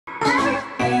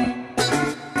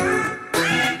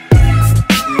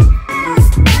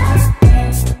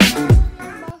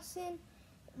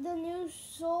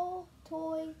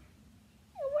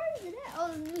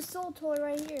little toy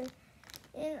right here.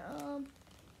 And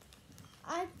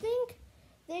I think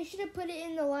they should have put it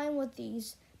in the line with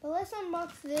these. But let's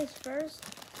unbox this first.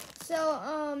 So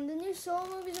the new Soul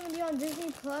movie is gonna be on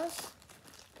Disney Plus.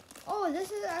 Oh,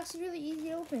 this is actually really easy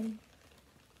to open.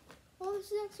 Oh,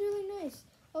 this is actually really nice.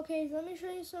 Okay, let me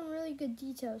show you some really good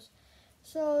details.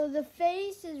 So the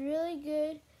face is really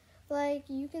good. Like,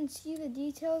 you can see the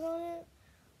details on it.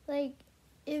 Like,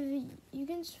 if you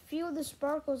can feel the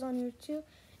sparkles on here too.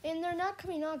 And they're not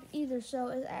coming off either, so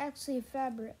it's actually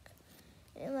fabric.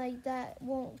 And like, that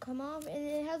won't come off. And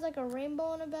it has like a rainbow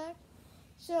on the back.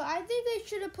 So I think they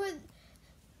should have put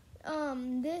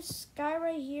this guy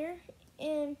right here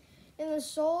in the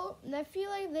Soul. And I feel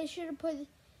like they should have put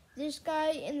this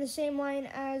guy in the same line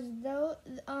as those,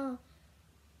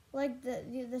 like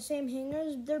the same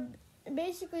hangers. They're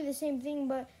basically the same thing,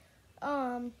 but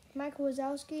Michael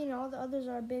Wazowski and all the others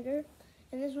are bigger,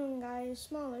 and this one guy is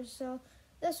smaller. So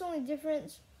that's the only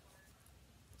difference.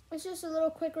 It's just a little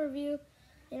quick review,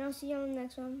 and I'll see you on the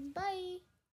next one. Bye.